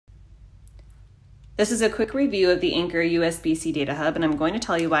This is a quick review of the Anker USB-C data hub, and I'm going to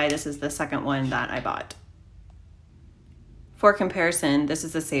tell you why this is the second one that I bought. For comparison, this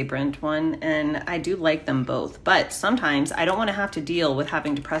is the Sabrent one, and I do like them both, but sometimes I don't want to have to deal with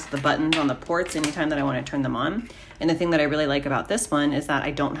having to press the buttons on the ports anytime that I want to turn them on. And the thing that I really like about this one is that I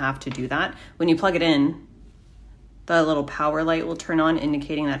don't have to do that. When you plug it in, the little power light will turn on,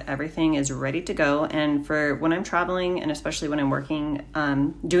 indicating that everything is ready to go. And for when I'm traveling, and especially when I'm working,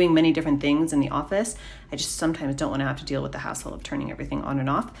 doing many different things in the office, I just sometimes don't want to have to deal with the hassle of turning everything on and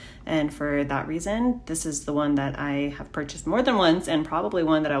off. And for that reason, this is the one that I have purchased more than once, and probably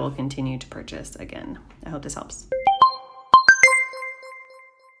one that I will continue to purchase again. I hope this helps.